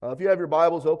If you have your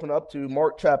Bibles, open up to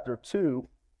Mark chapter 2.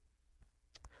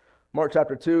 Mark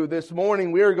chapter 2. This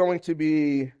morning we are going to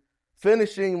be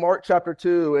finishing Mark chapter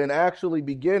 2 and actually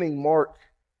beginning Mark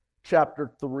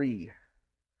chapter 3.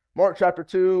 Mark chapter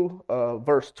 2,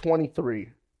 verse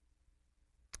 23.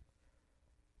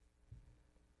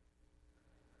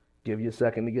 Give you a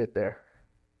second to get there.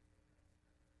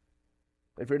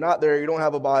 If you're not there, you don't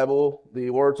have a Bible, the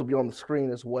words will be on the screen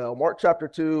as well. Mark chapter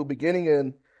 2, beginning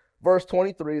in verse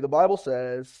 23, the Bible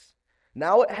says,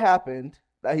 "Now it happened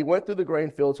that he went through the grain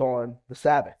fields on the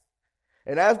Sabbath.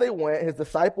 And as they went, his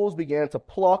disciples began to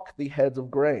pluck the heads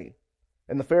of grain.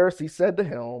 And the Pharisees said to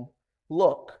him,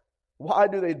 'Look, why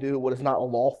do they do what is not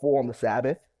lawful on the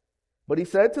Sabbath?' But he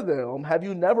said to them, 'Have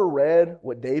you never read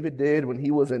what David did when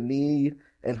he was in need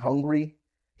and hungry,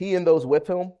 he and those with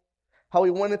him? How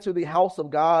he went into the house of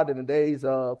God in the days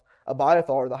of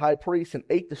Abiathar the high priest and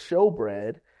ate the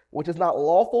showbread, which is not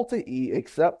lawful to eat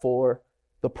except for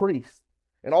the priest,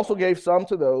 and also gave some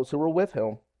to those who were with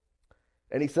him.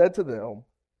 And he said to them,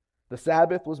 the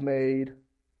Sabbath was made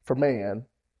for man,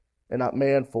 and not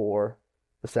man for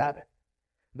the Sabbath.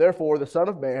 Therefore the Son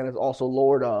of Man is also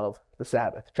Lord of the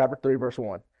Sabbath.'" Chapter 3, verse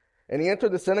 1. "And he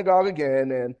entered the synagogue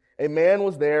again, and a man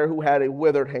was there who had a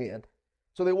withered hand.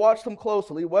 So they watched him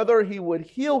closely, whether he would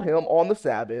heal him on the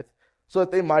Sabbath, so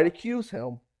that they might accuse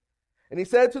him. And he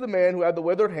said to the man who had the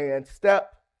withered hand,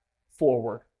 'Step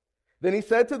forward.' Then he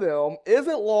said to them, 'Is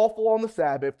it lawful on the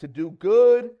Sabbath to do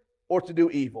good or to do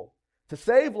evil, to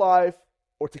save life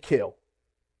or to kill?'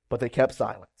 But they kept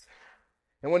silence.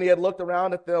 And when he had looked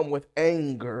around at them with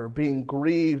anger, being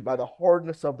grieved by the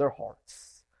hardness of their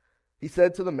hearts, he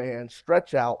said to the man,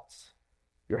 'Stretch out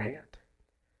your hand.'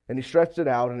 And he stretched it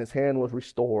out, and his hand was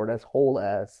restored as whole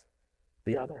as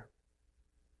the other.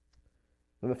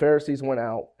 Then the Pharisees went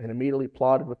out and immediately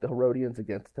plotted with the Herodians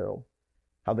against him,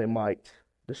 how they might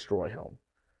destroy him."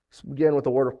 Let's begin with a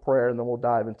word of prayer, and then we'll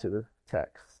dive into the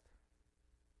text.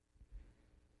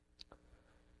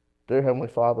 Dear Heavenly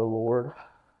Father, Lord,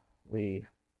 we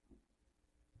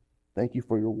thank you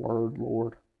for your word,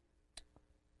 Lord.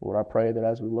 Lord, I pray that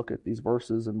as we look at these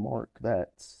verses in Mark,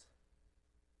 that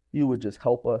you would just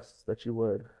help us, that you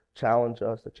would challenge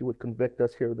us, that you would convict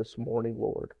us here this morning,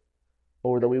 Lord.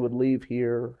 Lord, that we would leave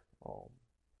here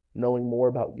knowing more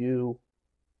about you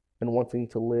and wanting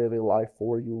to live a life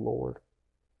for you, Lord.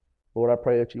 Lord, I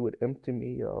pray that you would empty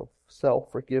me of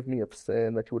self, forgive me of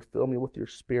sin, that you would fill me with your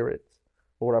Spirit.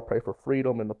 Lord, I pray for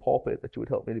freedom in the pulpit, that you would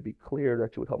help me to be clear,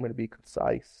 that you would help me to be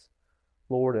concise.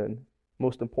 Lord, and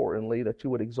most importantly, that you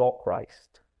would exalt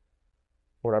Christ.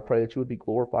 Lord, I pray that you would be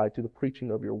glorified through the preaching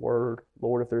of your word.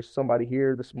 Lord, if there's somebody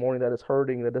here this morning that is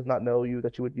hurting, that does not know you,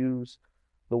 that you would use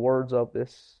the words of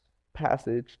this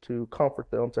passage to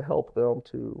comfort them, to help them,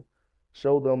 to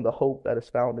show them the hope that is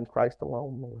found in Christ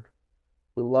alone, Lord.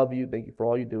 We love you. Thank you for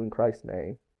all you do in Christ's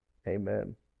name.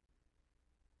 Amen.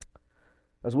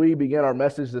 As we begin our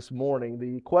message this morning,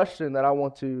 the question that I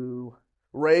want to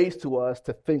raise to us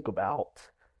to think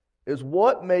about is,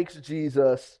 what makes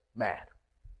Jesus mad?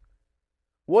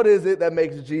 What is it that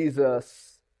makes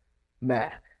Jesus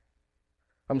mad?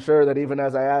 I'm sure that even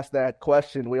as I ask that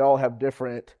question, we all have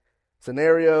different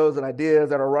scenarios and ideas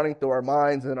that are running through our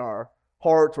minds and our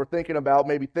hearts. We're thinking about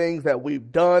maybe things that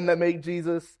we've done that make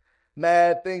Jesus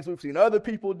mad, things we've seen other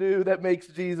people do that makes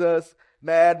Jesus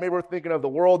mad. Maybe we're thinking of the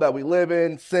world that we live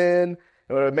in, sin,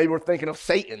 or maybe we're thinking of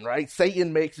Satan, right?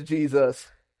 Satan makes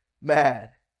Jesus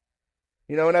mad.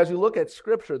 You know, and as you look at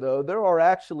Scripture, though, there are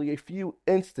actually a few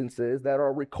instances that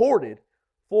are recorded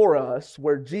for us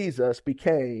where Jesus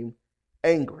became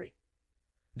angry.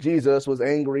 Jesus was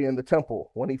angry in the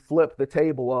temple when he flipped the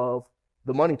table of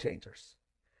the money changers.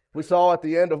 We saw at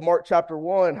the end of Mark chapter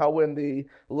 1 how when the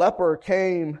leper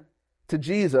came to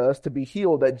Jesus to be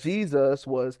healed, that Jesus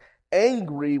was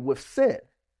angry with sin,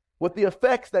 with the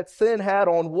effects that sin had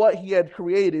on what he had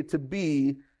created to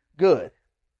be good.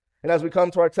 And as we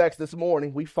come to our text this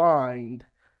morning, we find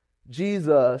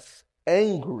Jesus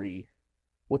angry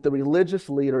with the religious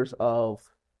leaders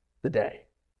of the day.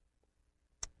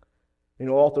 You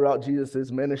know, all throughout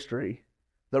Jesus' ministry,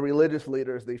 the religious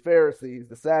leaders, the Pharisees,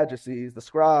 the Sadducees, the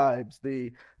scribes,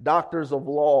 the doctors of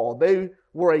law, they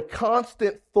were a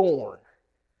constant thorn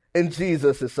in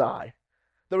Jesus' side.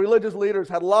 The religious leaders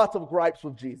had lots of gripes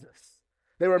with Jesus.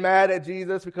 They were mad at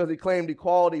Jesus because he claimed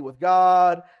equality with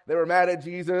God. They were mad at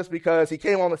Jesus because he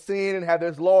came on the scene and had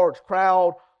this large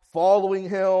crowd following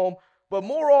him. But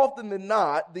more often than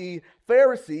not, the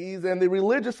Pharisees and the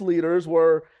religious leaders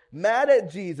were mad at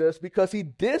Jesus because he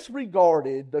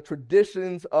disregarded the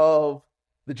traditions of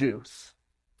the Jews.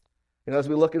 And as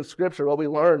we look in Scripture, what we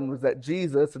learn was that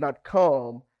Jesus did not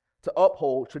come to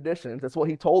uphold traditions. That's what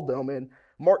he told them in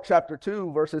Mark chapter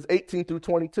 2, verses 18 through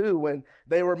 22, when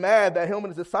they were mad that him and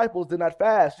his disciples did not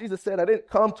fast. Jesus said, I didn't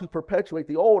come to perpetuate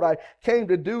the old. I came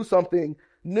to do something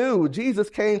new. Jesus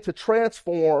came to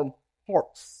transform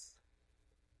hearts.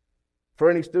 For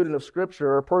any student of Scripture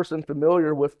or a person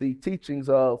familiar with the teachings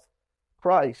of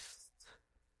Christ,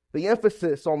 the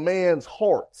emphasis on man's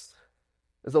hearts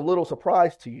is a little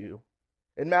surprise to you.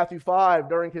 In Matthew 5,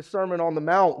 during his Sermon on the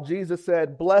Mount, Jesus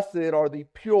said, Blessed are the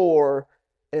pure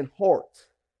in heart,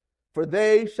 for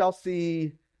they shall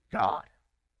see God.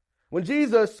 When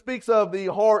Jesus speaks of the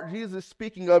heart, Jesus is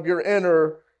speaking of your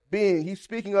inner being. He's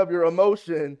speaking of your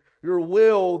emotion, your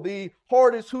will. The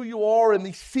heart is who you are in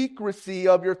the secrecy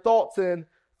of your thoughts and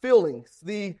feelings.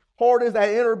 The heart is that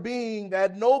inner being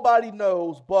that nobody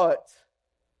knows but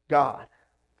God.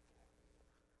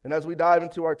 And as we dive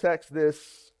into our text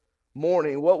this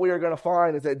morning, what we are going to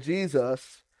find is that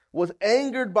Jesus was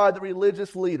angered by the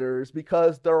religious leaders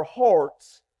because their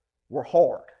hearts were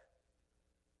hard.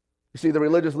 You see, the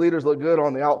religious leaders look good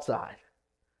on the outside.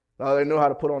 They knew how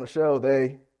to put on a show.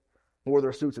 They wore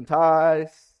their suits and ties.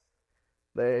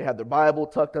 They had their Bible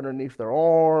tucked underneath their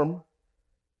arm.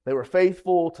 They were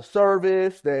faithful to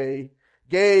service. They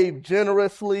gave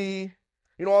generously.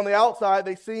 On the outside,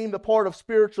 they seemed a part of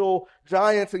spiritual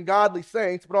giants and godly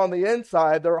saints, but on the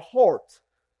inside, their heart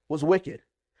was wicked.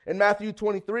 In Matthew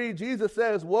 23, Jesus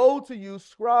says, Woe to you,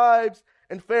 scribes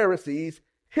and Pharisees,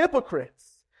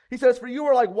 hypocrites. He says, For you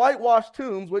are like whitewashed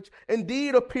tombs, which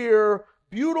indeed appear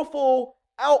beautiful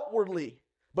outwardly,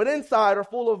 but inside are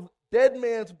full of dead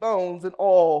man's bones and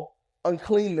all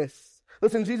uncleanness.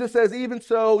 Listen, Jesus says, Even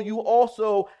so, you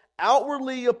also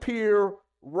outwardly appear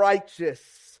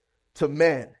righteous to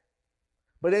men,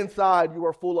 but inside you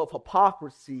are full of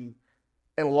hypocrisy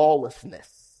and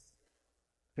lawlessness.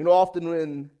 Often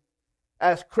when,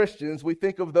 as Christians, we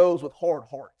think of those with hard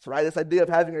hearts, right? This idea of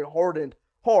having a hardened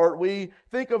heart, we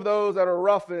think of those that are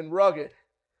rough and rugged.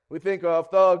 We think of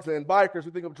thugs and bikers.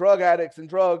 We think of drug addicts and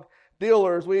drug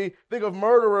dealers. We think of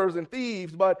murderers and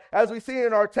thieves. But as we see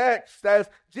in our text, as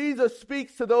Jesus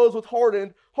speaks to those with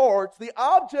hardened hearts, the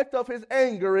object of his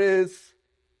anger is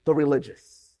the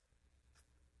religious.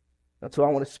 That's who I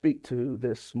want to speak to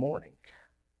this morning.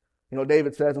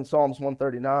 David says in Psalms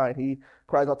 139, he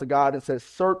cries out to God and says,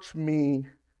 Search me,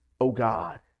 O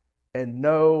God, and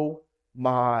know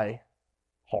my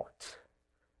heart.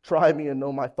 Try me and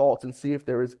know my thoughts and see if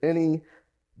there is any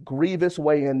grievous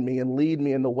way in me and lead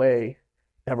me in the way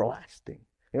everlasting.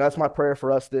 That's my prayer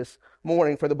for us this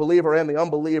morning, for the believer and the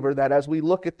unbeliever, that as we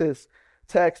look at this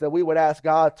text, that we would ask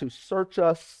God to search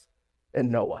us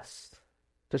and know us,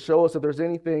 to show us if there's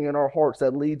anything in our hearts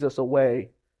that leads us away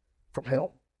from him.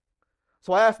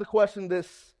 So I ask the question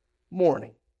this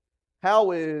morning,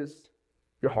 how is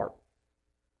your heart?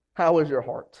 How is your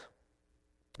heart?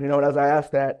 And as I ask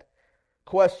that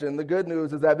question, the good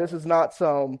news is that this is not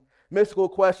some mystical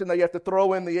question that you have to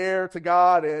throw in the air to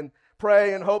God and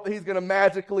pray and hope that he's going to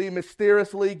magically,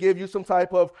 mysteriously give you some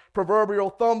type of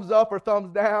proverbial thumbs up or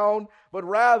thumbs down, but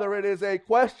rather it is a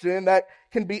question that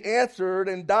can be answered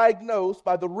and diagnosed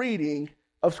by the reading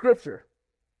of Scripture.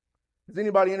 Has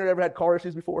anybody in here ever had car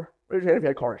issues before? Raise your hand if you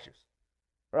had car issues.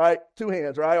 Right? 2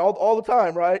 hands, right? All the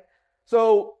time, right?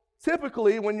 So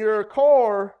typically when your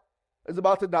car is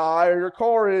about to die or your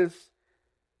car is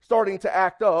starting to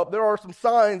act up, there are some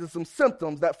signs and some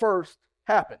symptoms that first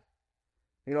happen.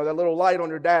 That little light on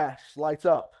your dash lights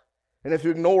up. And if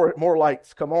you ignore it, more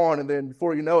lights come on. And then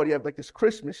before you know it, you have like this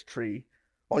Christmas tree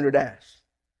on your dash.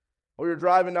 Or you're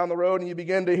driving down the road and you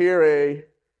begin to hear a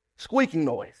squeaking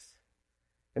noise.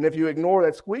 And if you ignore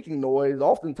that squeaking noise,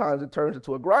 oftentimes it turns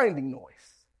into a grinding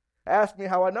noise. Ask me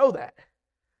how I know that.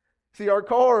 See, our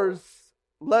cars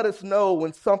let us know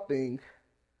when something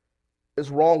is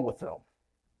wrong with them.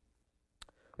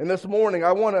 And this morning,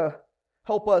 I want to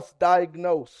help us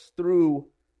diagnose through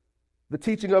the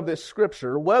teaching of this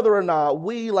scripture whether or not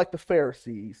we, like the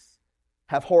Pharisees,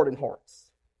 have hardened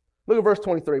hearts. Look at verse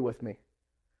 23 with me.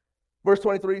 Verse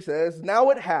 23 says, Now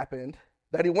it happened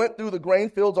that he went through the grain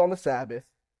fields on the Sabbath,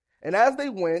 and as they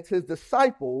went, his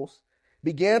disciples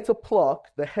began to pluck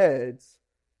the heads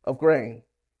of grain.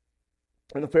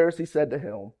 And the Pharisee said to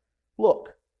him,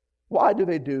 Look, why do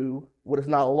they do what is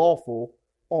not lawful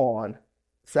on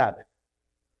Sabbath?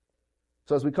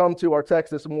 So as we come to our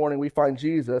text this morning, we find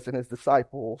Jesus and his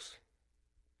disciples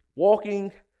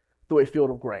walking through a field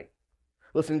of grain.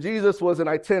 Listen, Jesus was an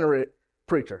itinerant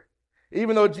preacher.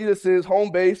 Even though Jesus'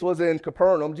 home base was in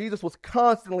Capernaum, Jesus was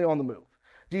constantly on the move.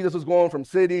 Jesus was going from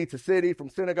city to city, from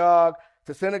synagogue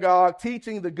to synagogue,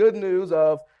 teaching the good news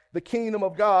of the kingdom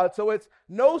of God. So it's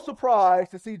no surprise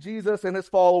to see Jesus and his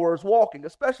followers walking,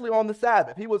 especially on the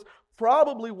Sabbath. He was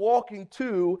probably walking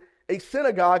to a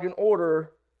synagogue in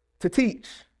order to teach.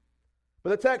 But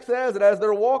the text says that as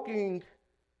they're walking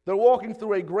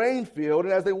through a grain field,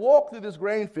 and as they walk through this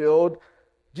grain field,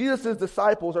 Jesus'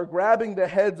 disciples are grabbing the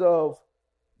heads of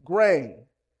grain.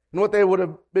 And what they would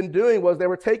have been doing was they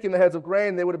were taking the heads of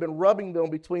grain, they would have been rubbing them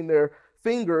between their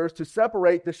fingers to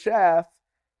separate the chaff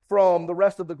from the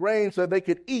rest of the grain so that they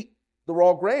could eat the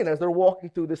raw grain as they're walking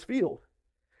through this field.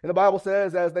 And the Bible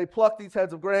says as they pluck these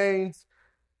heads of grains,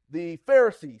 the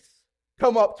Pharisees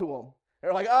come up to them.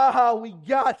 They're like, aha, we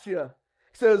got you.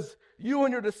 He says, you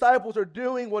and your disciples are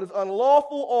doing what is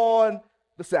unlawful on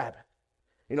the Sabbath.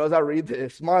 You know, as I read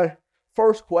this, my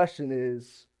first question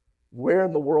is, where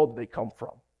in the world did they come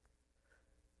from?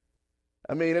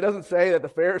 I mean, it doesn't say that the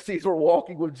Pharisees were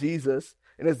walking with Jesus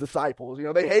and his disciples. You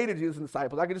know, they hated Jesus and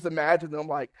disciples. I can just imagine them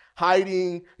like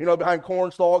hiding, behind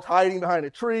corn stalks, hiding behind a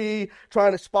tree,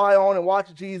 trying to spy on and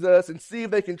watch Jesus and see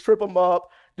if they can trip him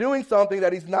up, doing something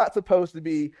that he's not supposed to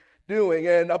be doing.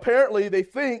 And apparently they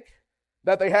think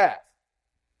that they have.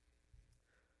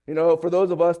 You know, for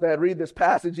those of us that read this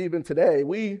passage even today,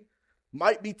 we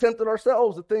might be tempted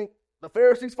ourselves to think the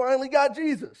Pharisees finally got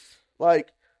Jesus. Like,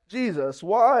 Jesus,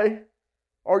 why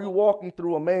are you walking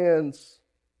through a man's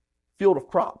field of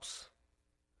crops?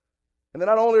 And then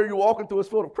not only are you walking through his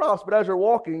field of crops, but as you're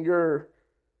walking, you're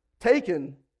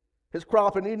taking his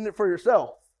crop and eating it for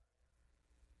yourself.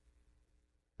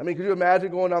 I mean, could you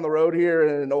imagine going down the road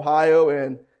here in Ohio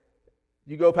and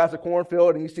you go past a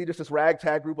cornfield and you see just this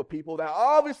ragtag group of people that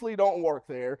obviously don't work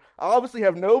there, obviously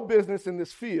have no business in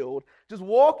this field, just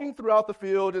walking throughout the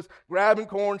field, just grabbing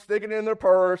corn, sticking it in their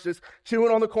purse, just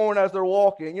chewing on the corn as they're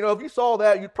walking. You know, if you saw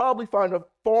that, you'd probably find a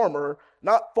farmer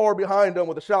not far behind them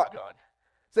with a shotgun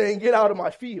saying, get out of my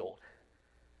field.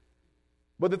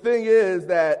 But the thing is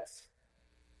that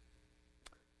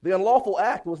the unlawful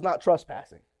act was not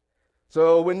trespassing.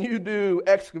 So when you do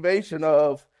excavation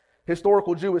of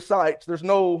historical Jewish sites, there's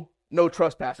no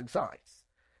trespassing signs.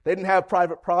 They didn't have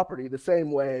private property the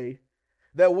same way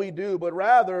that we do, but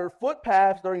rather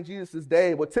footpaths during Jesus'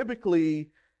 day would typically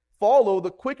follow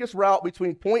the quickest route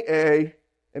between point A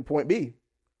and point B,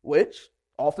 which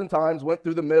oftentimes went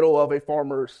through the middle of a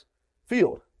farmer's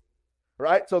field,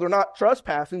 right? So they're not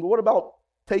trespassing, but what about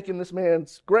taking this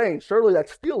man's grain? Surely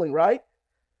that's stealing, right?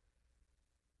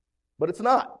 But it's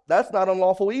not. That's not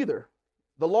unlawful either.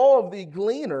 The law of the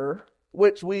gleaner,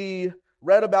 which we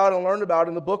read about and learned about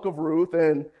in the book of Ruth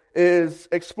and is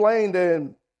explained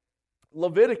in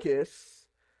Leviticus,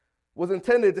 was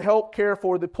intended to help care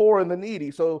for the poor and the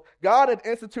needy. So God had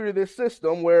instituted this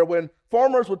system where when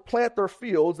farmers would plant their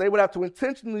fields, they would have to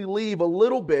intentionally leave a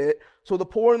little bit so the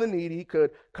poor and the needy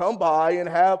could come by and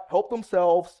help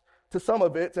themselves to some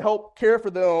of it to help care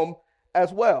for them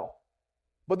as well.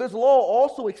 But this law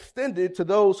also extended to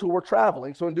those who were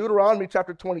traveling. So in Deuteronomy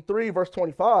chapter 23, verse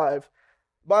 25,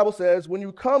 the Bible says, when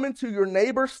you come into your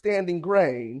neighbor's standing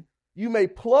grain, you may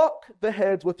pluck the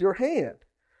heads with your hand,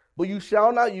 but you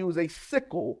shall not use a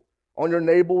sickle on your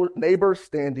neighbor's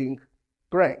standing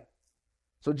grain.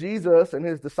 So Jesus and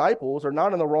his disciples are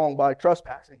not in the wrong by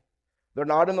trespassing. They're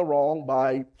not in the wrong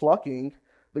by plucking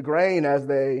the grain as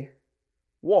they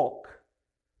walk.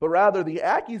 But rather, the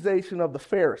accusation of the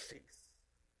Pharisees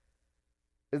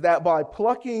is that by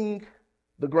plucking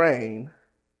the grain,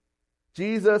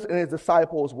 Jesus and his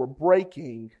disciples were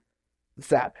breaking the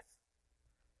Sabbath.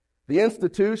 The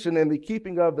institution and the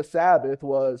keeping of the Sabbath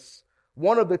was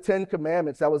one of the 10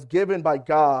 commandments that was given by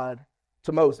God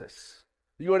to Moses.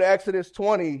 You go to Exodus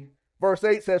 20, verse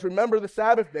 8 says, remember the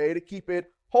Sabbath day to keep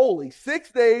it holy.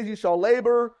 6 days you shall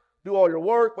labor, do all your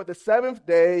work, but the seventh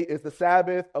day is the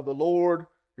Sabbath of the Lord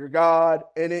your God.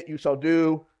 In it you shall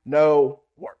do no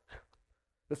work.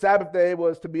 The Sabbath day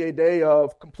was to be a day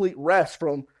of complete rest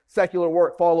from secular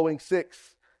work following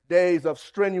 6 days of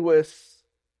strenuous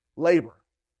labor.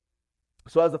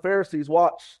 So as the Pharisees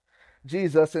watch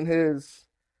Jesus and his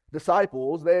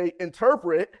disciples, they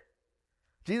interpret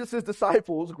Jesus'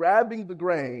 disciples grabbing the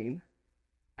grain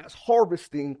as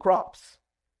harvesting crops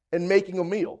and making a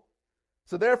meal.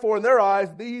 So therefore, in their eyes,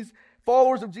 these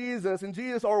followers of Jesus and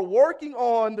Jesus are working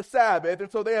on the Sabbath,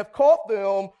 and so they have caught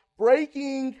them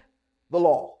breaking the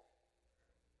law.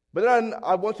 But then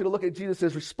I want you to look at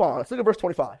Jesus' response. Look at verse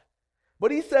 25.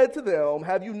 But he said to them,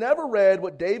 have you never read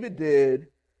what David did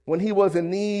when he was in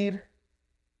need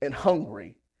and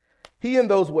hungry, he and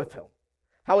those with him?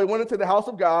 How he went into the house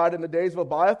of God in the days of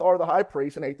Abiathar the high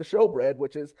priest and ate the showbread,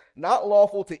 which is not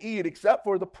lawful to eat except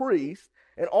for the priest,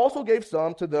 and also gave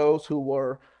some to those who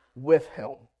were with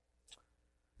him.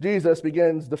 Jesus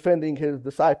begins defending his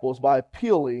disciples by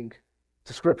appealing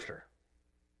to Scripture.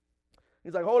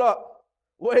 He's like, hold up,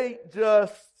 wait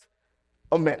just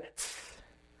a minute.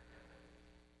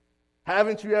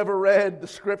 Haven't you ever read the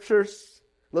Scriptures?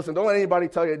 Listen, don't let anybody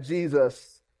tell you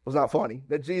Jesus was not funny,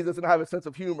 that Jesus didn't have a sense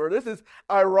of humor. This is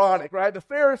ironic, right? The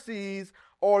Pharisees,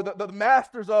 or the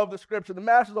masters of the Scripture, the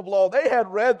masters of law, they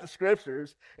had read the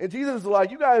Scriptures. And Jesus is like,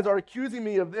 you guys are accusing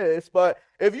me of this, but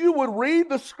if you would read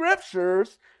the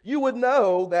Scriptures, you would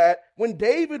know that when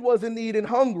David was in need and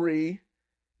hungry,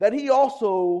 that he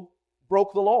also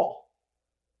broke the law.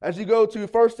 As you go to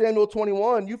 1 Samuel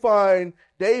 21, you find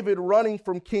David running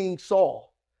from King Saul.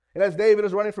 And as David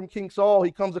is running from King Saul,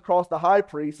 he comes across the high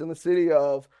priest in the city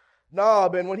of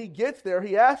Nob. And when he gets there,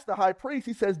 he asks the high priest,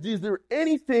 he says, is there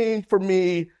anything for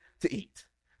me to eat?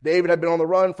 David had been on the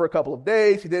run for a couple of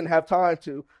days. He didn't have time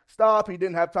to stop. He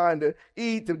didn't have time to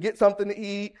eat, to get something to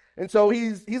eat. And so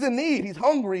he's in need. He's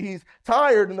hungry. He's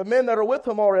tired. And the men that are with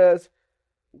him are as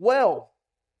well.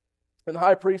 And the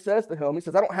high priest says to him, he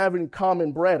says, I don't have any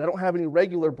common bread. I don't have any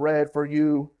regular bread for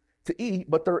you to eat,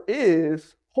 but there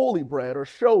is holy bread or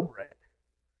show bread.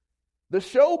 The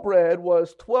show bread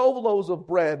was 12 loaves of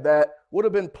bread that would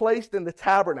have been placed in the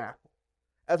tabernacle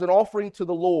as an offering to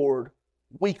the Lord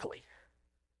weekly.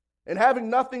 And having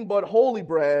nothing but holy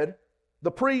bread,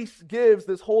 the priest gives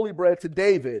this holy bread to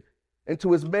David and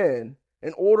to his men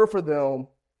in order for them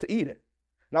to eat it.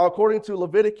 Now, according to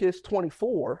Leviticus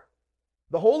 24,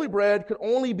 the holy bread could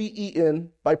only be eaten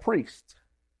by priests.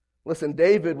 Listen,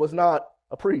 David was not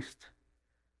a priest.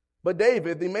 But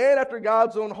David, the man after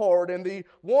God's own heart and the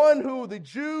one who the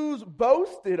Jews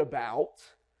boasted about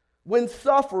when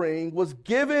suffering, was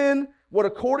given what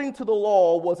according to the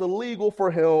law was illegal for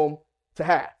him to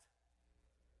have.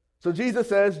 So Jesus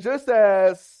says, just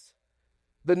as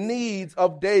the needs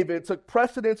of David took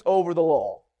precedence over the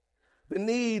law, the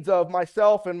needs of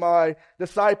myself and my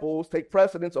disciples take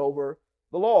precedence over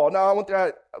the law. Now,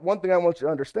 one thing I want you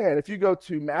to understand, if you go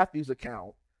to Matthew's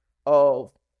account of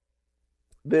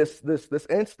this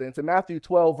instance, in Matthew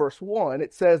 12, verse 1,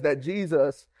 it says that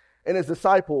Jesus and his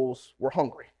disciples were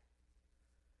hungry.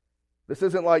 This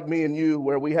isn't like me and you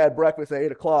where we had breakfast at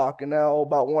 8 o'clock and now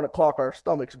about 1 o'clock our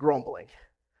stomach's grumbling.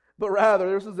 But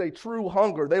rather, this is a true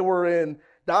hunger. They were in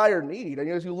dire need. And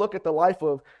as you look at the life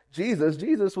of Jesus,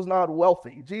 Jesus was not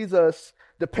wealthy. Jesus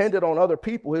depended on other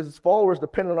people. His followers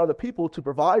depended on other people to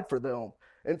provide for them.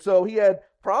 And so he had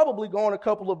probably gone a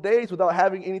couple of days without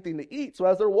having anything to eat. So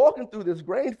as they're walking through this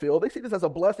grain field, they see this as a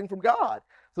blessing from God.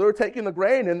 So they're taking the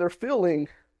grain and they're filling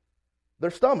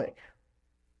their stomach.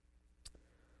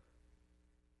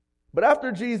 But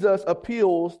after Jesus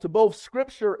appeals to both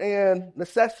Scripture and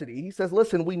necessity, he says,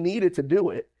 listen, we needed to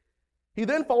do it. He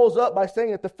then follows up by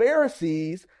saying that the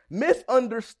Pharisees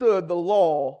misunderstood the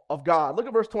law of God. Look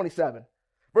at verse 27.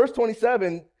 Verse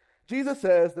 27, Jesus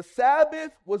says, the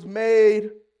Sabbath was made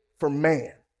for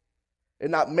man,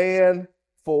 and not man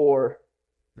for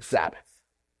the Sabbath.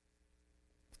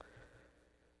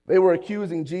 They were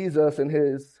accusing Jesus and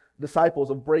his disciples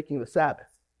of breaking the Sabbath.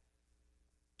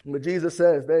 But Jesus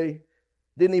says they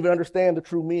didn't even understand the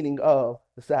true meaning of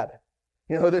the Sabbath.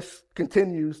 You know, this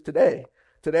continues today.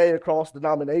 Today, across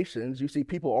denominations, you see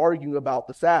people arguing about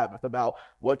the Sabbath, about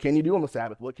what can you do on the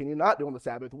Sabbath, what can you not do on the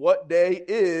Sabbath, what day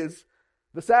is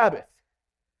the Sabbath.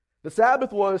 The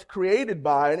Sabbath was created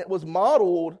by, and it was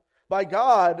modeled by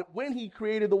God when he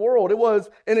created the world. It was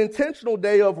an intentional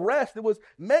day of rest. It was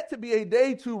meant to be a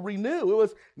day to renew. It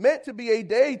was meant to be a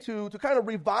day to kind of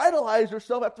revitalize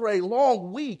yourself after a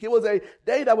long week. It was a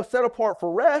day that was set apart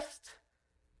for rest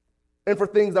and for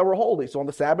things that were holy. So on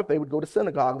the Sabbath, they would go to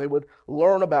synagogue. They would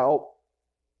learn about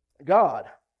God.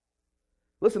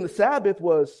 Listen, the Sabbath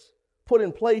was put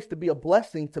in place to be a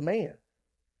blessing to man.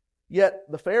 Yet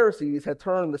the Pharisees had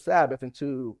turned the Sabbath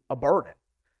into a burden.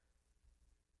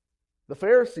 The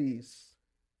Pharisees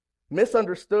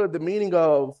misunderstood the meaning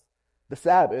of the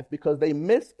Sabbath because they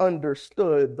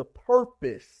misunderstood the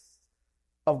purpose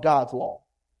of God's law.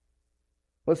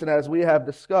 Listen, as we have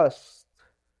discussed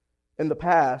in the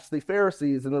past, the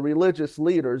Pharisees and the religious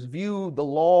leaders viewed the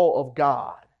law of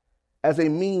God as a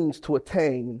means to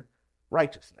attain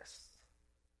righteousness.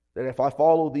 That if I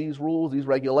follow these rules, these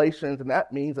regulations, and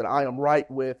that means that I am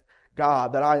right with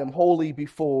God, that I am holy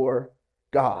before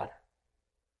God.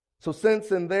 So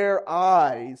since in their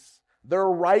eyes, their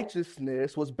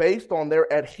righteousness was based on their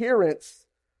adherence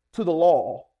to the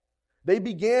law, they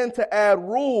began to add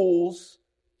rules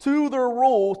to their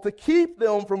rules to keep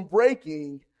them from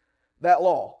breaking that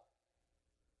law.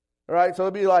 All right, so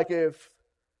it'd be like if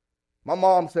my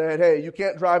mom said, hey, you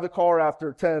can't drive the car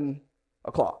after 10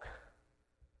 o'clock.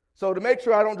 So to make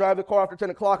sure I don't drive the car after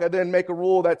 10 o'clock, I then make a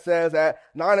rule that says at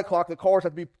 9 o'clock,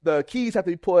 the keys have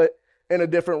to be put in a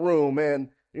different room. And,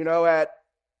 at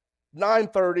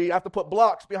 9:30, I have to put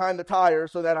blocks behind the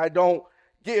tires so that I don't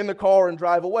get in the car and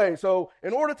drive away. So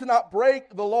in order to not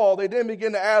break the law, they then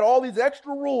begin to add all these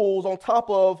extra rules on top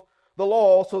of the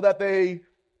law so that they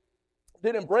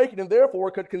didn't break it and therefore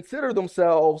could consider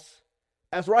themselves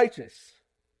as righteous.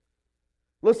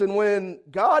 Listen, when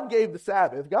God gave the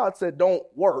Sabbath, God said don't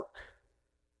work,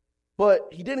 but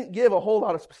he didn't give a whole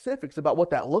lot of specifics about what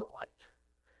that looked like.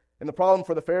 And the problem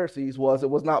for the Pharisees was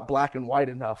it was not black and white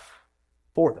enough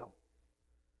for them.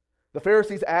 The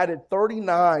Pharisees added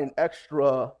 39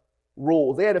 extra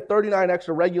rules. They added 39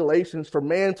 extra regulations for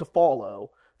man to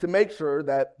follow to make sure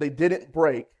that they didn't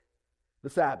break the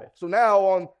Sabbath. So now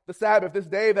on the Sabbath, this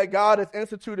day that God has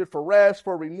instituted for rest,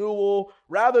 for renewal,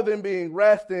 rather than being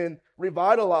rest and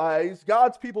revitalized,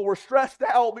 God's people were stressed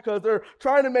out because they're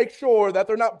trying to make sure that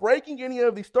they're not breaking any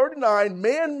of these 39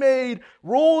 man-made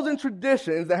rules and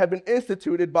traditions that have been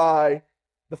instituted by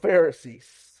the Pharisees.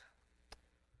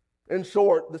 In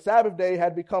short, the Sabbath day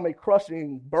had become a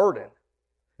crushing burden.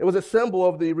 It was a symbol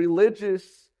of the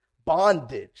religious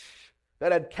bondage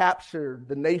that had captured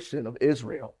the nation of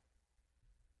Israel.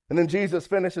 And then Jesus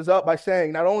finishes up by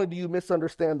saying, not only do you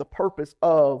misunderstand the purpose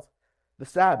of the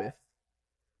Sabbath,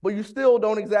 but you still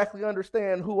don't exactly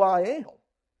understand who I am.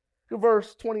 In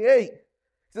verse 28, he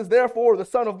says, therefore the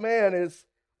Son of Man is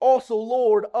also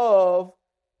Lord of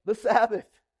the Sabbath.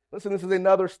 Listen, this is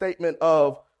another statement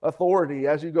of authority.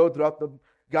 As you go throughout the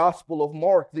Gospel of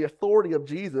Mark, the authority of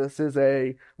Jesus is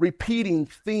a repeating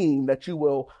theme that you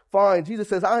will find. Jesus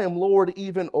says, I am Lord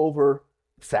even over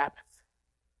the Sabbath.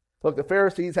 Look, the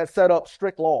Pharisees had set up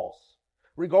strict laws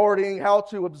regarding how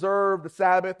to observe the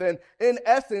Sabbath. And in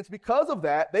essence, because of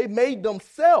that, they made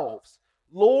themselves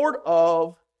Lord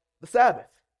of the Sabbath.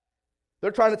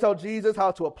 They're trying to tell Jesus how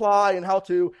to apply and how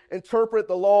to interpret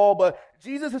the law. But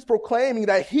Jesus is proclaiming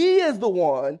that he is the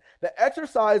one that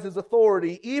exercises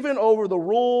authority even over the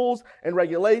rules and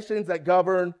regulations that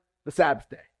govern the Sabbath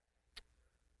day.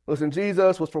 Listen,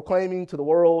 Jesus was proclaiming to the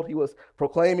world, he was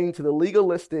proclaiming to the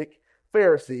legalistic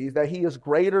Pharisees that he is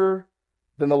greater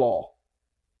than the law.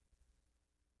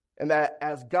 And that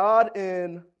as God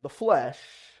in the flesh,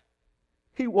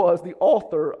 he was the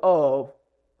author of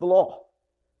the law.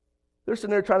 They're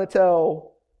sitting there trying to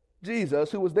tell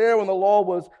Jesus, who was there when the law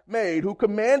was made, who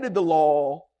commanded the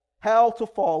law, how to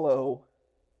follow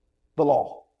the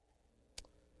law.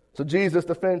 So Jesus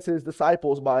defends his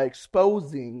disciples by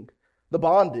exposing the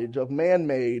bondage of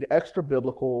man-made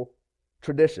extra-biblical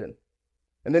tradition.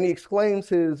 And then he exclaims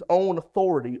his own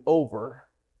authority over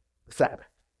the Sabbath.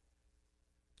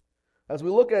 As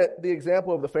we look at the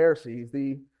example of the Pharisees,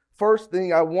 the first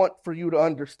thing I want for you to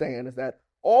understand is that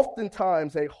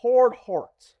oftentimes a hard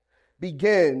heart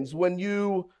begins when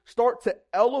you start to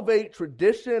elevate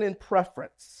tradition and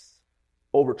preference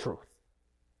over truth.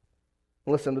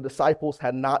 Listen, the disciples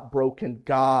had not broken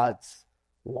God's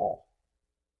law.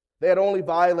 They had only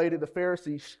violated the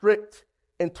Pharisees' strict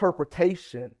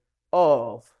interpretation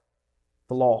of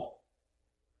the law.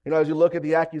 As you look at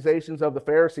the accusations of the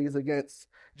Pharisees against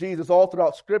Jesus all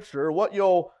throughout Scripture, what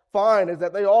you'll find is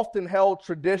that they often held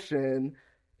tradition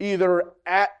either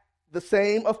at the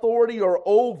same authority or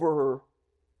over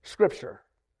Scripture.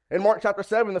 In Mark chapter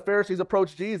 7, the Pharisees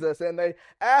approach Jesus and they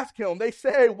ask him, they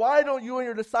say, why don't you and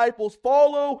your disciples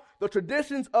follow the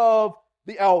traditions of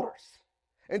the elders?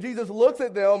 And Jesus looks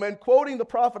at them and quoting the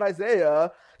prophet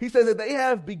Isaiah, he says that they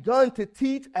have begun to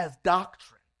teach as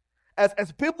doctrine,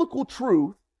 as biblical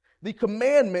truth, the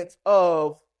commandments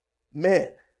of men.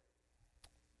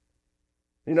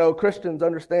 Christians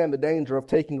understand the danger of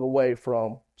taking away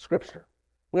from Scripture.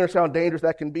 We understand how dangerous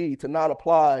that can be to not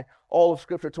apply all of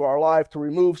Scripture to our life, to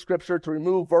remove Scripture, to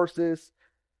remove verses.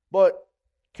 But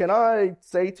can I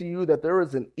say to you that there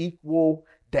is an equal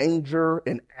danger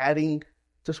in adding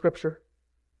to Scripture?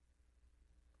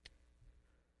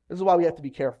 This is why we have to be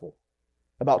careful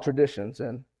about traditions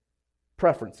and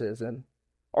preferences and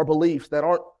our beliefs that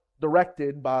aren't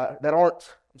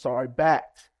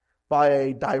backed by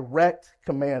a direct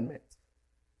commandment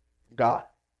from God.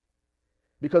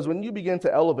 Because when you begin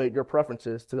to elevate your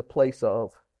preferences to the place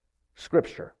of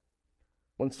Scripture,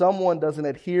 when someone doesn't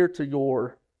adhere to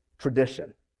your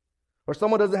tradition, or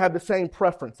someone doesn't have the same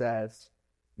preference as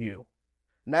you,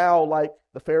 now, like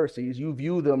the Pharisees, you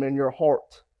view them in your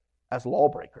heart as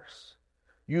lawbreakers.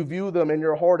 You view them in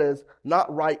your heart as not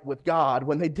right with God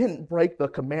when they didn't break the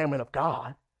commandment of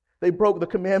God. They broke the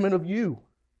commandment of you.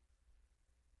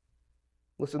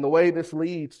 Listen, the way this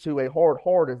leads to a hard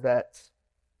heart is that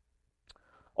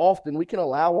often we can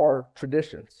allow our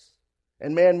traditions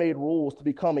and man-made rules to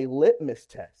become a litmus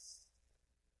test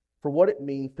for what it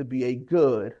means to be a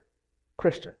good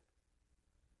Christian.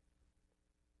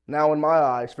 Now, in my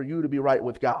eyes, for you to be right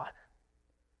with God,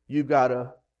 you've got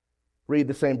to read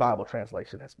the same Bible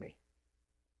translation as me.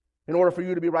 In order for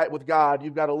you to be right with God,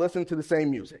 you've got to listen to the same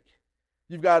music.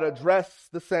 You've got to dress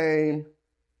the same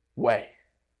way.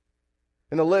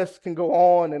 And the list can go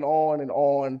on and on and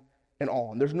on and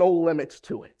on. There's no limits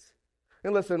to it.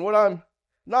 And listen, what I'm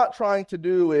not trying to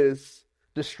do is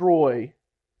destroy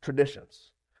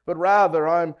traditions, but rather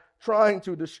I'm trying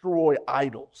to destroy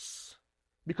idols,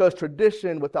 because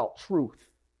tradition without truth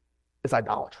is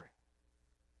idolatry.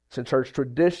 So, church,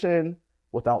 tradition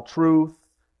without truth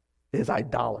is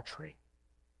idolatry.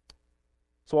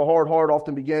 So a hard heart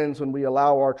often begins when we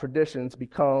allow our traditions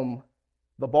become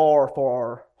the bar for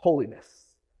our holiness.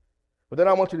 But then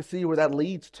I want you to see where that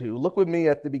leads to. Look with me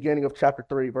at the beginning of chapter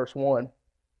 3, verse 1.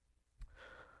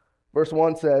 Verse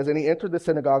 1 says, "And he entered the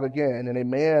synagogue again, and a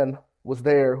man was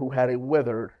there who had a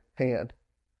withered hand.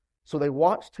 So they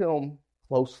watched him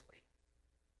closely,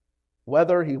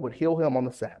 whether he would heal him on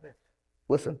the Sabbath."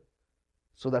 Listen,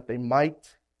 so that they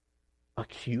might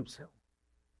accuse him.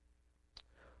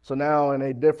 So now in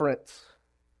a different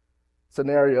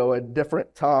scenario, a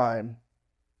different time,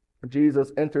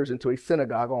 Jesus enters into a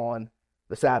synagogue on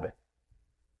the Sabbath.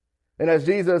 And as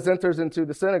Jesus enters into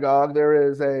the synagogue, there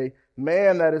is a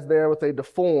man that is there with a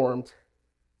deformed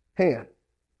hand.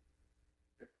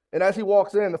 And as he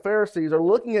walks in, the Pharisees are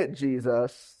looking at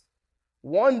Jesus,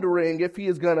 wondering if he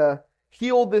is going to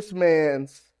heal this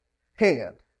man's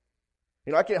hand.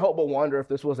 You know, I can't help but wonder if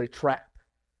this was a trap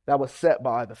that was set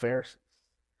by the Pharisees.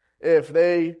 If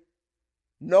they,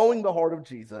 knowing the heart of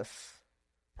Jesus,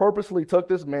 purposely took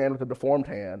this man with a deformed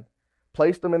hand,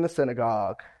 placed him in the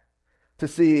synagogue to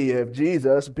see if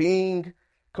Jesus, being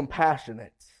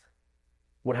compassionate,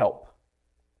 would help.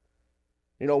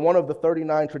 You know, one of the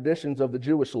 39 traditions of the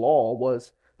Jewish law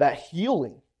was that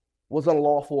healing was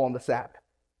unlawful on the Sabbath,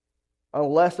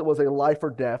 unless it was a life or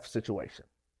death situation.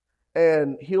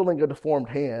 And healing a deformed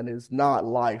hand is not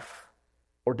life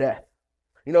or death.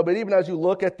 You know, but even as you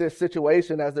look at this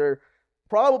situation, as they're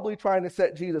probably trying to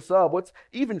set Jesus up, what's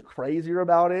even crazier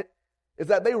about it is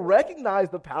that they recognize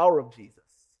the power of Jesus.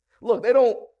 Look, they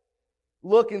don't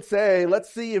look and say,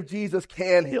 let's see if Jesus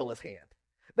can heal his hand.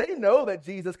 They know that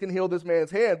Jesus can heal this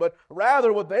man's hand, but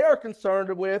rather what they are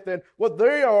concerned with and what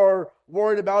they are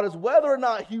worried about is whether or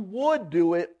not he would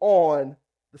do it on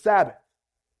the Sabbath.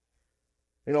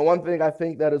 You know, one thing I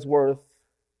think that is worth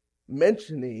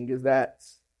mentioning is that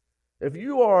if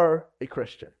you are a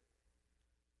Christian,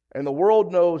 and the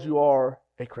world knows you are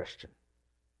a Christian,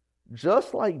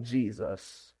 just like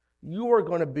Jesus, you are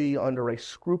going to be under a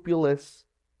scrupulous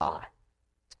eye.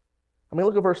 I mean,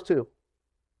 look at verse 2.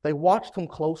 They watched him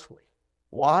closely.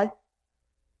 Why?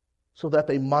 So that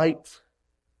they might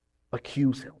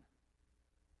accuse him.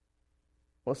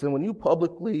 Listen, when you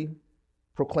publicly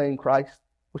proclaim Christ,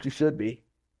 which you should be,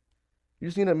 you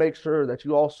just need to make sure that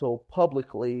you also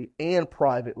publicly and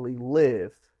privately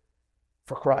live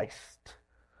for Christ.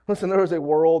 Listen, there is a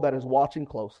world that is watching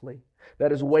closely,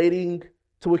 that is waiting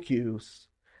to accuse,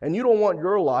 and you don't want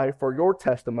your life or your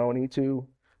testimony to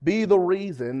be the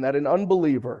reason that an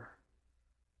unbeliever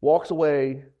walks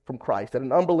away from Christ, that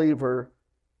an unbeliever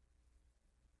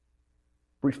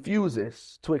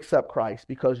refuses to accept Christ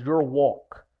because your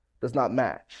walk does not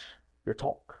match your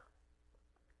talk.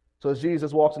 So as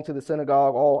Jesus walks into the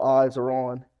synagogue, all eyes are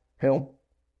on him.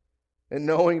 And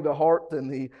knowing the heart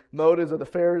and the motives of the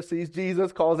Pharisees,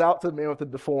 Jesus calls out to the man with the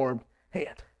deformed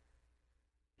hand.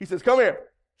 He says, "Come here,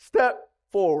 step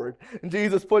forward." And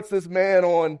Jesus puts this man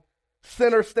on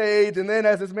center stage. And then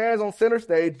as this man is on center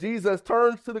stage, Jesus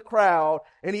turns to the crowd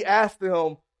and he asks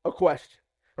them a question.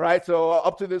 Right? So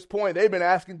up to this point, they've been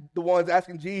asking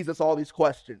Jesus all these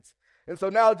questions. And so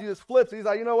now Jesus flips. He's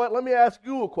like, you know what? Let me ask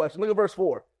you a question. Look at verse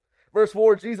 4. Verse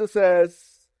 4, Jesus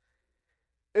says,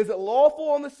 "Is it lawful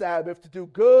on the Sabbath to do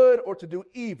good or to do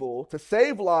evil, to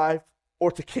save life or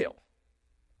to kill?"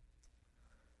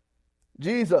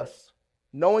 Jesus,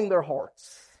 knowing their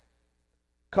hearts,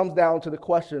 comes down to the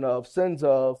question of sins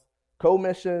of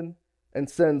commission and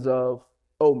sins of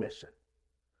omission.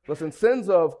 Listen, sins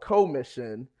of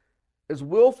commission is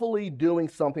willfully doing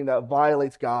something that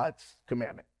violates God's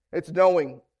commandment. It's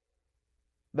knowing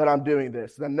that I'm doing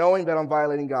this, then knowing that I'm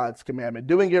violating God's commandment,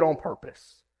 doing it on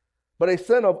purpose. But a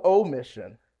sin of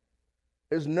omission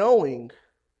is knowing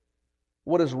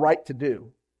what is right to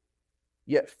do,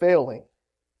 yet failing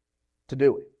to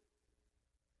do it.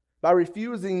 By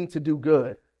refusing to do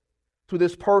good to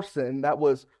this person that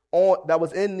was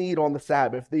in need on the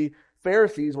Sabbath, the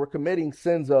Pharisees were committing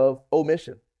sins of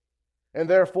omission, and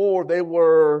therefore they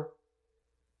were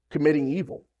committing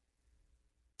evil.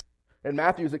 In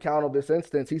Matthew's account of this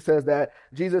instance, he says that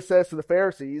Jesus says to the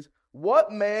Pharisees,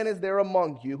 "What man is there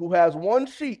among you who has one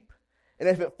sheep, and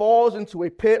if it falls into a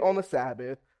pit on the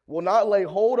Sabbath, will not lay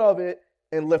hold of it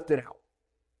and lift it out?"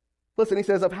 Listen, he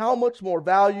says, of how much more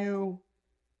value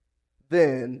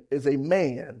then is a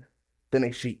man than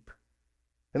a sheep?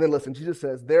 And then listen, Jesus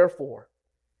says, therefore,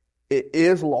 it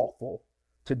is lawful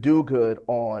to do good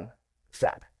on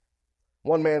Sabbath.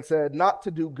 One man said, not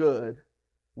to do good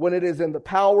when it is in the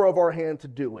power of our hand to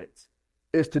do it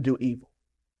is to do evil.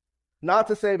 Not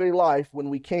to save a life when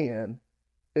we can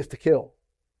is to kill.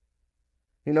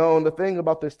 You know, and the thing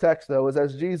about this text, though, is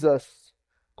as Jesus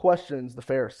questions the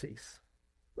Pharisees,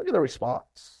 look at their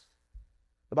response.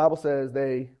 The Bible says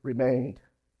they remained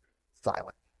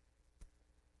silent.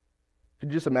 Could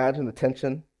you just imagine the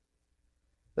tension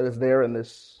that is there in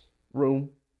this room?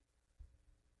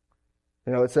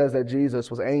 You know, it says that Jesus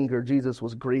was angered, Jesus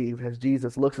was grieved, as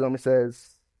Jesus looks at them and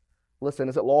says, listen,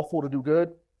 is it lawful to do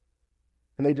good?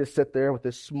 And they just sit there with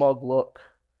this smug look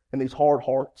and these hard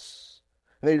hearts,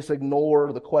 and they just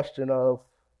ignore the question of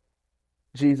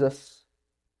Jesus.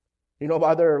 You know,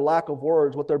 by their lack of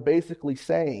words, what they're basically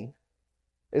saying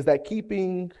is that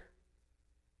keeping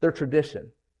their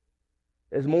tradition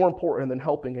is more important than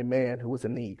helping a man who was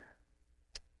in need.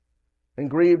 And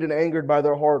grieved and angered by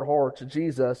their hard hearts,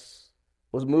 Jesus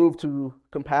was moved to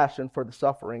compassion for the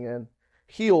suffering and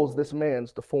heals this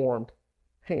man's deformed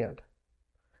hand.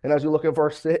 And as you look at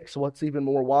verse 6, what's even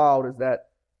more wild is that,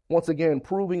 once again,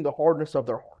 proving the hardness of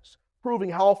their hearts, proving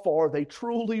how far they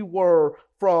truly were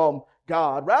from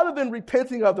God. Rather than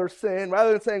repenting of their sin,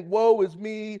 rather than saying, woe is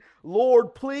me,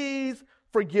 Lord, please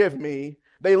forgive me,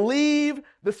 they leave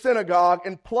the synagogue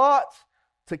and plot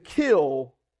to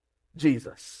kill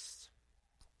Jesus.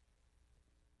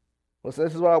 Listen,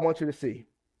 this is what I want you to see.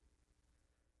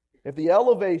 If the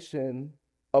elevation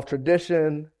of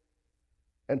tradition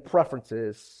and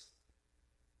preferences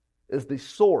is the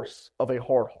source of a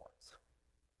hard heart,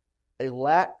 a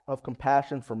lack of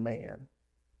compassion for man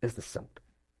is the symptom.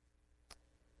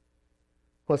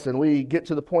 Listen, we get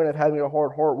to the point of having a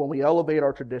hard heart when we elevate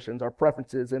our traditions, our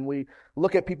preferences, and we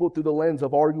look at people through the lens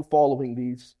of, are you following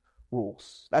these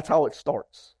rules? That's how it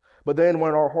starts. But then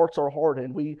when our hearts are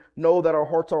hardened, we know that our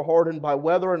hearts are hardened by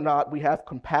whether or not we have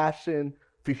compassion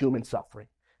for human suffering,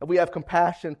 and we have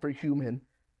compassion for human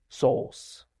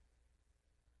souls.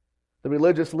 The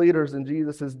religious leaders in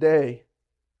Jesus' day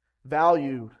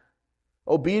valued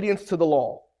obedience to the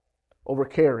law over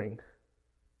caring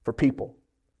for people.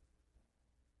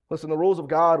 Listen, the rules of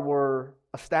God were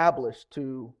established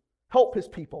to help his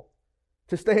people,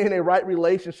 to stay in a right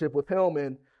relationship with him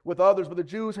and with others. But the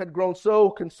Jews had grown so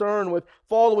concerned with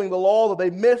following the law that they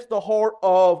missed the heart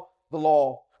of the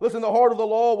law. Listen, the heart of the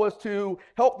law was to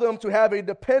help them to have a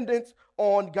dependence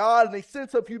on God and a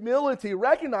sense of humility,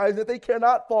 recognize that they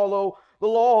cannot follow the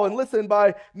law. And listen,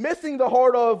 by missing the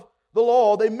heart of the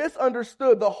law, they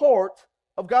misunderstood the heart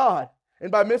of God. And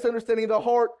by misunderstanding the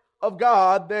heart of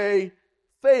God, they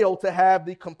failed to have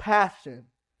the compassion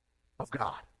of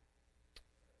God.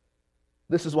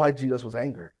 This is why Jesus was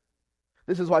angered.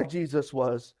 This is why Jesus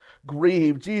was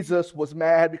grieved. Jesus was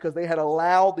mad because they had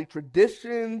allowed the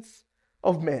traditions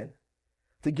of men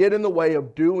to get in the way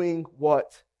of doing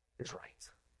what is right.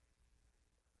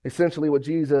 Essentially, what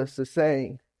Jesus is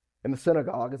saying in the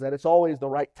synagogue is that it's always the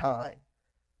right time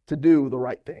to do the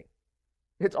right thing.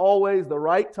 It's always the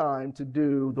right time to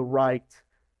do the right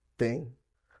thing.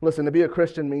 Listen, to be a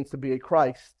Christian means to be a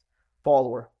Christ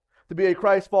follower. To be a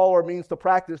Christ follower means to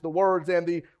practice the words and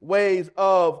the ways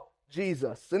of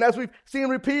Jesus. And as we've seen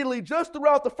repeatedly just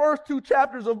throughout the first 2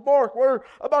 chapters of Mark, we're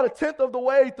about a tenth of the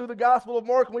way through the Gospel of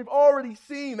Mark, and we've already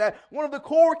seen that one of the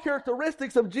core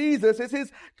characteristics of Jesus is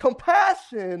his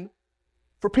compassion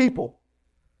for people.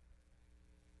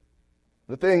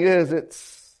 The thing is,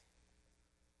 it's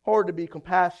hard to be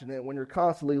compassionate when you're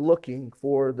constantly looking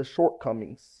for the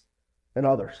shortcomings in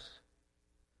others.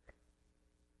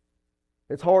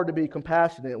 It's hard to be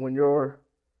compassionate when you're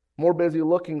more busy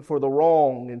looking for the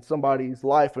wrong in somebody's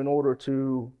life in order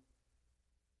to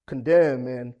condemn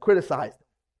and criticize them,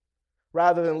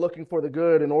 rather than looking for the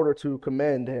good in order to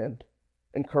commend and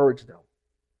encourage them.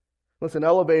 Listen,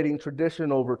 elevating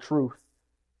tradition over truth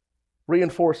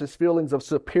reinforces feelings of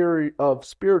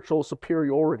spiritual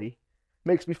superiority.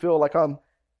 Makes me feel like I'm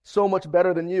so much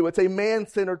better than you. It's a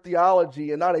man-centered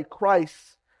theology and not a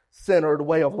Christ-centered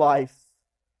way of life.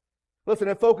 Listen,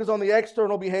 and focus on the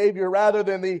external behavior rather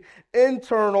than the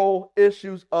internal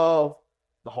issues of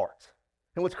the heart.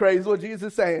 And what's crazy is what Jesus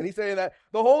is saying. He's saying that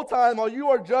the whole time while you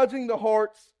are judging the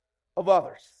hearts of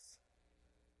others,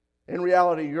 in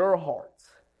reality, your heart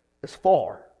is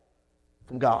far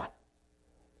from God.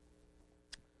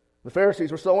 The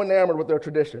Pharisees were so enamored with their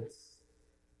traditions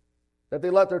that they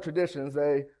let their traditions,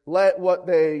 they let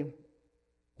their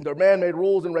man-made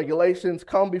rules and regulations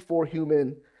come before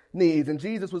human needs. And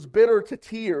Jesus was bitter to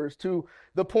tears to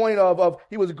the point of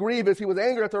he was grievous, he was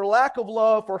angry at their lack of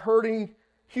love for hurting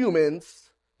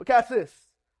humans. But catch this,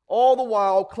 all the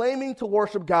while claiming to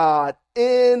worship God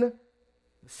in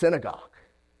the synagogue.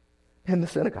 In the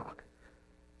synagogue.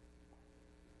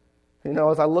 You know,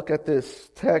 as I look at this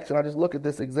text and I just look at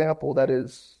this example that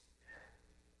is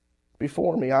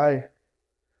before me, I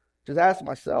just ask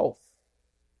myself,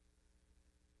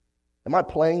 am I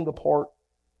playing the part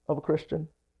of a Christian?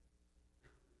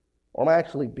 Or am I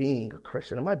actually being a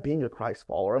Christian? Am I being a Christ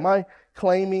follower? Am I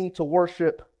claiming to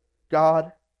worship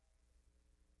God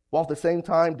while at the same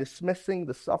time dismissing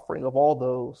the suffering of all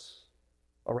those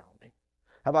around me?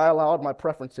 Have I allowed my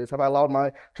preferences? Have I allowed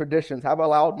my traditions? Have I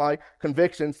allowed my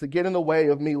convictions to get in the way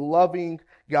of me loving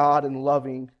God and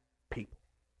loving people?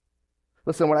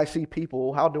 Listen, when I see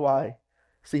people, how do I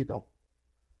see them?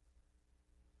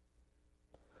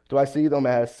 Do I see them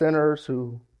as sinners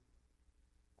who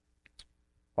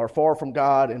are far from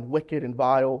God and wicked and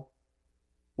vile,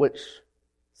 which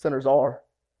sinners are,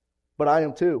 but I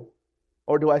am too?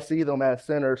 Or do I see them as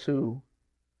sinners who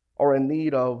are in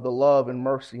need of the love and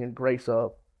mercy and grace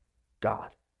of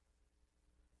God?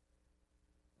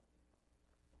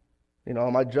 You know,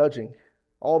 am I judging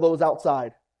all those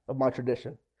outside of my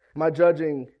tradition? Am I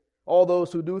judging all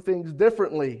those who do things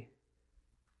differently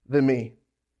than me?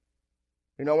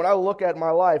 You know, when I look at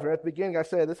my life, and at the beginning I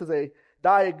said this is a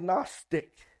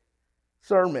diagnostic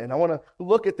sermon. I want to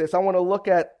look at this. I want to look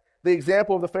at the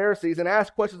example of the Pharisees and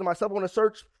ask questions of myself. I want to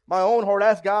search my own heart,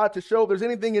 ask God to show if there's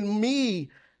anything in me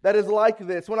that is like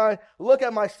this. When I look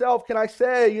at myself, can I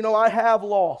say, you know, I have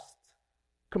lost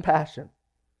compassion?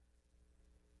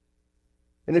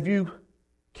 And if you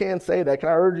can say that, can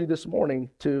I urge you this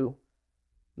morning to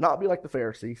not be like the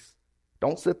Pharisees?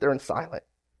 Don't sit there in silent,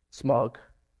 smug,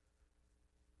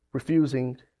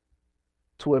 refusing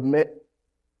to admit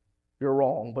you're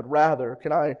wrong, but rather,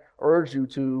 can I urge you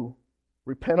to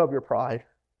repent of your pride,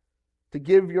 to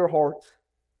give your heart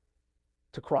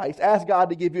to Christ. Ask God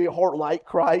to give you a heart like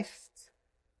Christ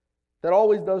that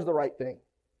always does the right thing,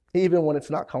 even when it's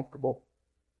not comfortable.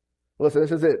 Listen,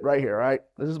 this is it right here, right?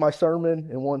 This is my sermon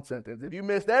in one sentence. If you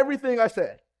missed everything I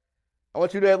said, I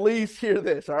want you to at least hear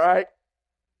this, all right?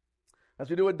 As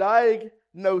we do a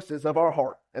diagnosis of our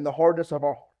heart and the hardness of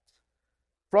our hearts.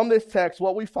 From this text,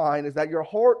 what we find is that your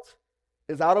heart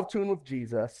is out of tune with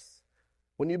Jesus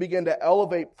when you begin to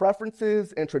elevate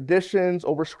preferences and traditions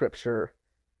over Scripture,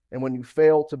 and when you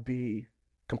fail to be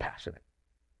compassionate.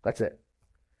 That's it.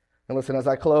 And listen, as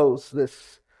I close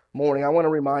this morning, I want to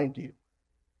remind you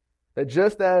that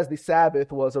just as the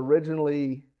Sabbath was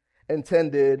originally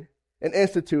intended and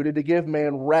instituted to give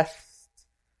man rest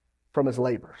from his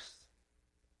labors,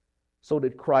 so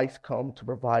did Christ come to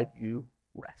provide you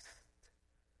rest.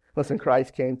 Listen,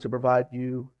 Christ came to provide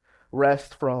you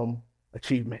rest from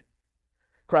achievement.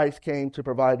 Christ came to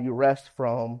provide you rest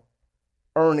from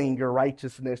earning your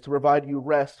righteousness, to provide you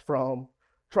rest from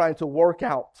trying to work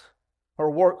out or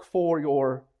work for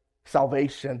your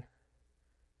salvation.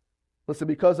 Listen,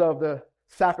 because of the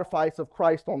sacrifice of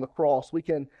Christ on the cross, we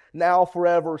can now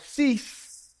forever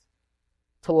cease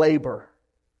to labor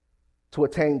to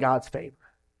attain God's favor.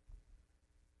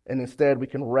 And instead, we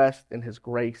can rest in His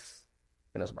grace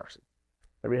and His mercy.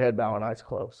 Every head bowed and eyes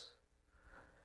closed.